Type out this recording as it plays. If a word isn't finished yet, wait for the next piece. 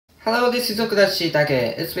Hello, this is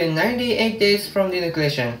Shiitake. It's been 98 days from the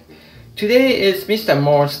inoculation. Today is Mr.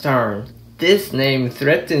 Moore's turn. This name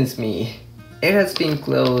threatens me. It has been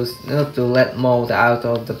closed not to let mold out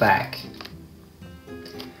of the bag.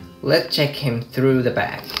 Let's check him through the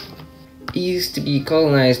bag. He used to be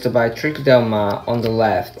colonized by Trichoderma on the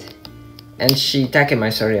left and Shiitake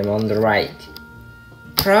mycelium on the right.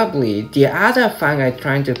 Probably the other fungi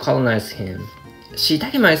trying to colonize him.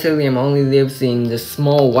 Shiitake mycelium only lives in the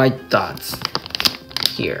small white dots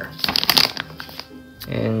here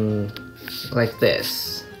and like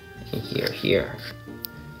this, and here.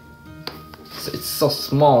 So it's so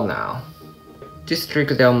small now. This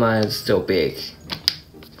Trichoderma is still big.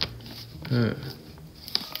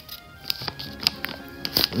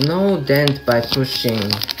 No dent by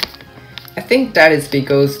pushing. I think that is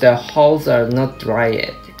because the holes are not dry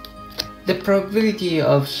yet. The probability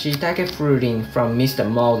of Shiitake fruiting from Mr.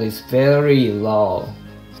 Mold is very low.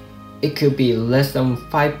 It could be less than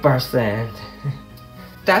 5%.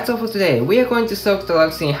 That's all for today. We are going to soak the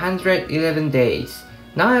logs in 111 days.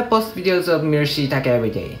 Now I post videos of mere Shiitake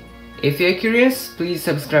every day. If you're curious, please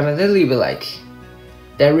subscribe and leave a like.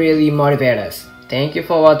 That really motivates us. Thank you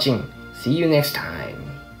for watching. See you next time.